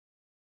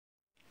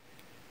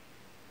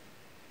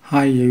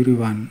Hi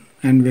everyone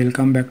and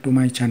welcome back to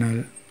my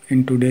channel.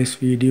 In today's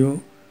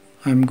video,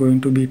 I'm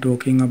going to be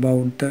talking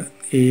about the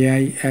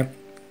AI app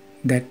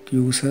that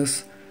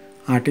uses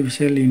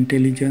artificial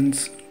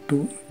intelligence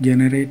to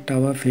generate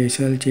our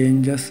facial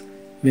changes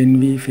when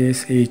we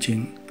face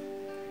aging.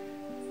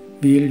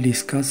 We'll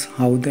discuss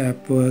how the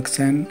app works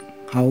and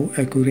how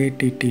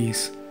accurate it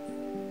is.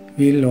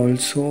 We'll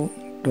also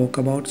talk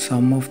about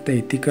some of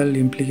the ethical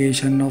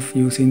implications of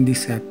using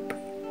this app.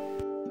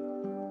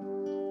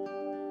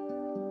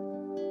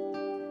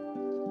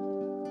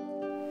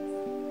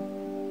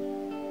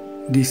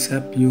 This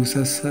app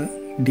uses a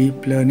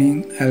deep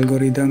learning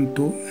algorithm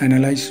to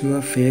analyze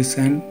your face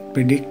and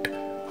predict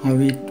how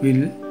it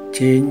will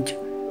change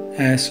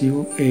as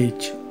you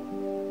age.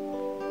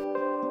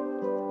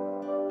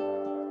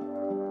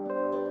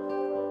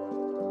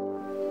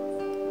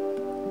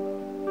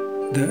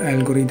 The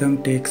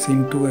algorithm takes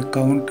into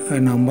account a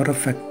number of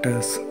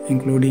factors,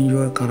 including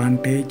your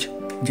current age,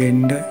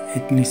 gender,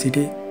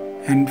 ethnicity,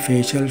 and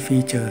facial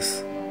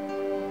features.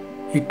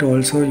 It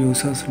also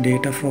uses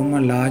data from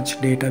a large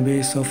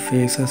database of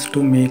faces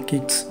to make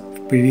its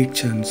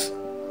predictions.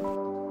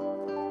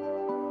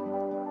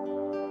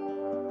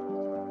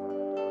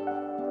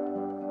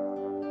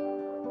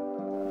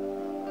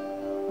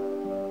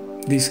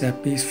 This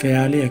app is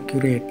fairly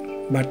accurate,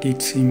 but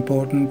it's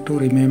important to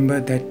remember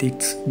that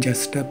it's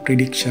just a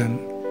prediction.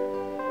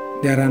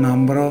 There are a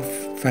number of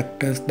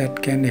factors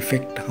that can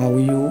affect how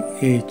you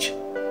age,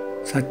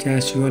 such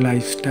as your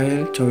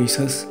lifestyle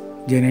choices,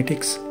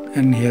 genetics,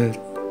 and health.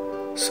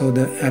 So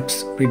the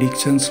app's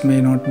predictions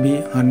may not be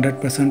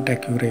 100%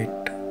 accurate.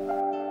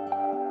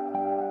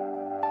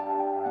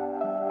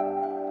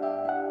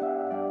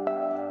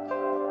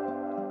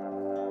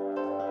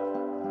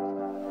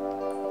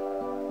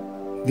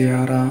 There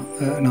are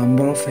a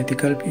number of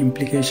ethical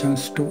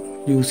implications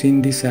to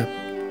using this app.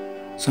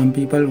 Some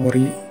people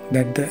worry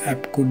that the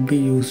app could be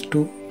used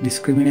to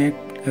discriminate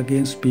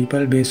against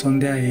people based on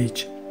their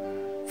age.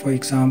 For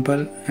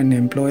example, an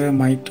employer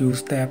might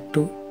use the app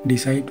to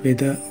decide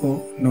whether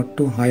or not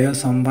to hire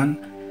someone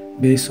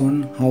based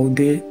on how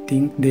they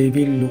think they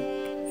will look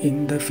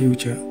in the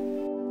future.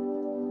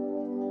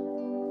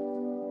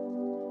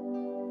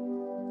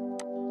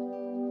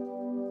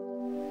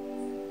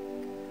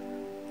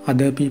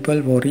 Other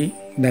people worry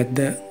that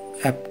the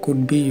app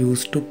could be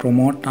used to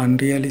promote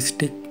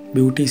unrealistic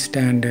beauty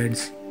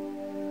standards.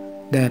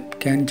 The app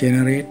can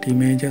generate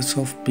images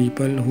of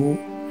people who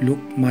look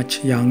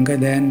much younger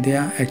than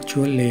their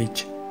actual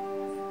age.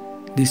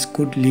 This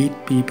could lead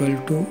people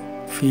to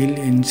feel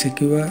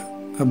insecure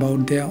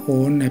about their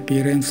own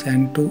appearance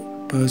and to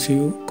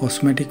pursue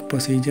cosmetic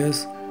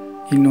procedures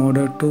in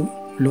order to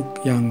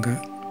look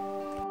younger.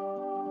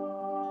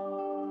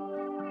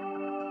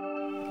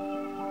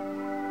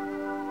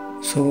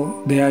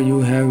 So there you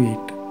have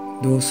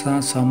it. Those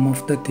are some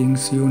of the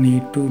things you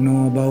need to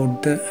know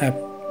about the app.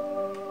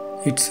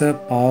 It's a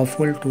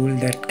powerful tool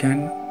that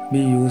can be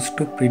used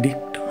to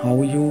predict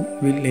how you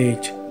will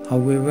age.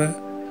 However,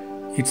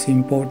 it's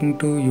important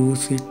to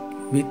use it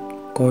with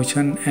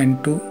caution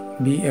and to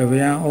be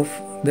aware of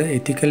the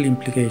ethical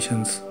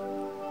implications.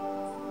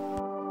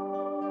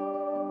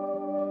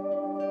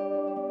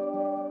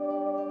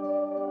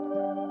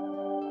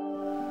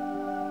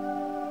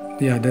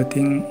 The other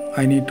thing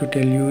I need to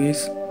tell you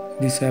is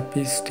this app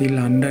is still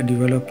under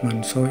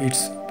development, so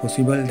it's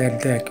possible that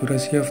the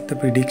accuracy of the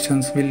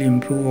predictions will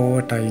improve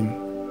over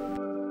time.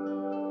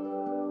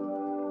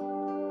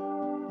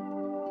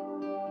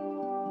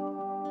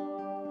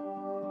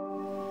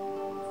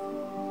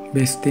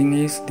 Best thing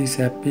is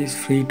this app is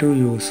free to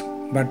use,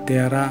 but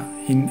there are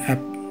in-app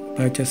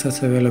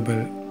purchases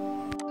available.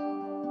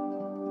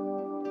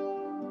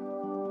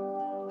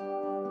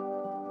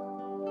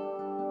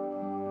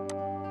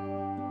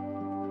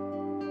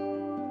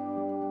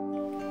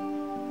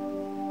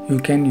 You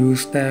can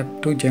use the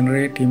app to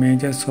generate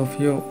images of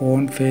your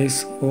own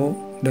face or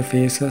the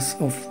faces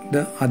of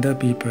the other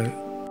people.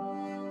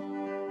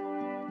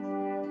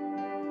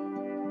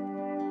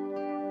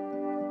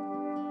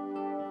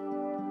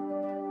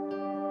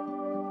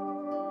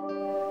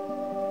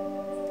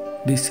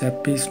 This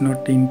app is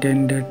not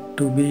intended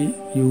to be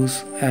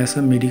used as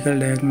a medical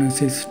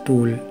diagnosis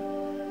tool.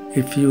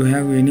 If you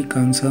have any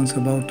concerns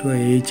about your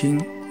aging,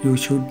 you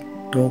should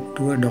talk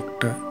to a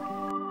doctor.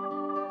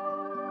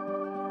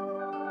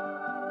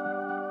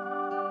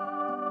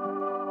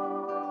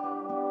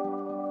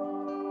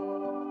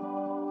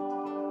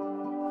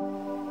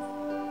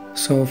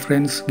 So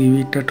friends, give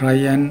it a try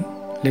and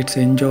let's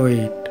enjoy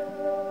it.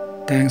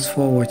 Thanks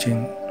for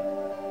watching.